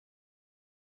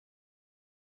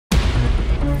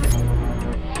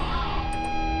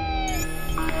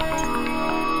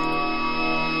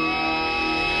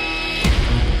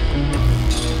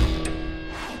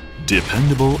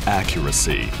Dependable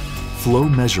accuracy. Flow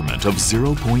measurement of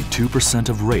 0.2%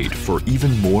 of rate for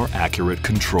even more accurate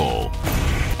control.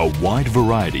 A wide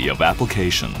variety of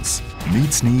applications.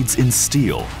 Meets needs in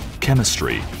steel,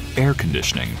 chemistry, air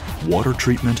conditioning, water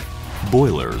treatment,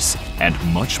 boilers, and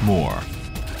much more.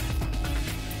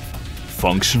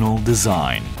 Functional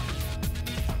design.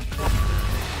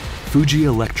 Fuji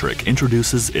Electric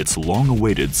introduces its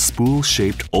long-awaited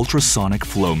spool-shaped ultrasonic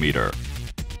flow meter.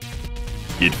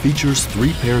 It features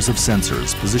 3 pairs of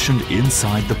sensors positioned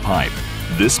inside the pipe.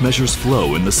 This measures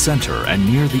flow in the center and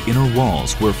near the inner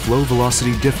walls where flow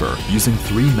velocity differ using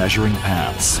 3 measuring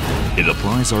paths. It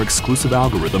applies our exclusive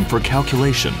algorithm for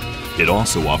calculation. It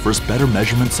also offers better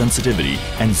measurement sensitivity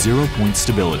and zero-point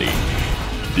stability.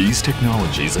 These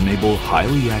technologies enable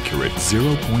highly accurate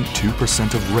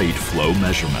 0.2% of rate flow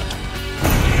measurement.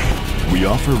 We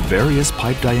offer various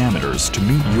pipe diameters to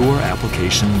meet your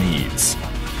application needs.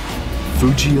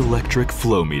 Fuji Electric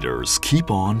flow meters keep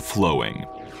on flowing.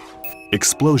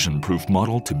 Explosion-proof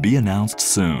model to be announced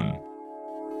soon.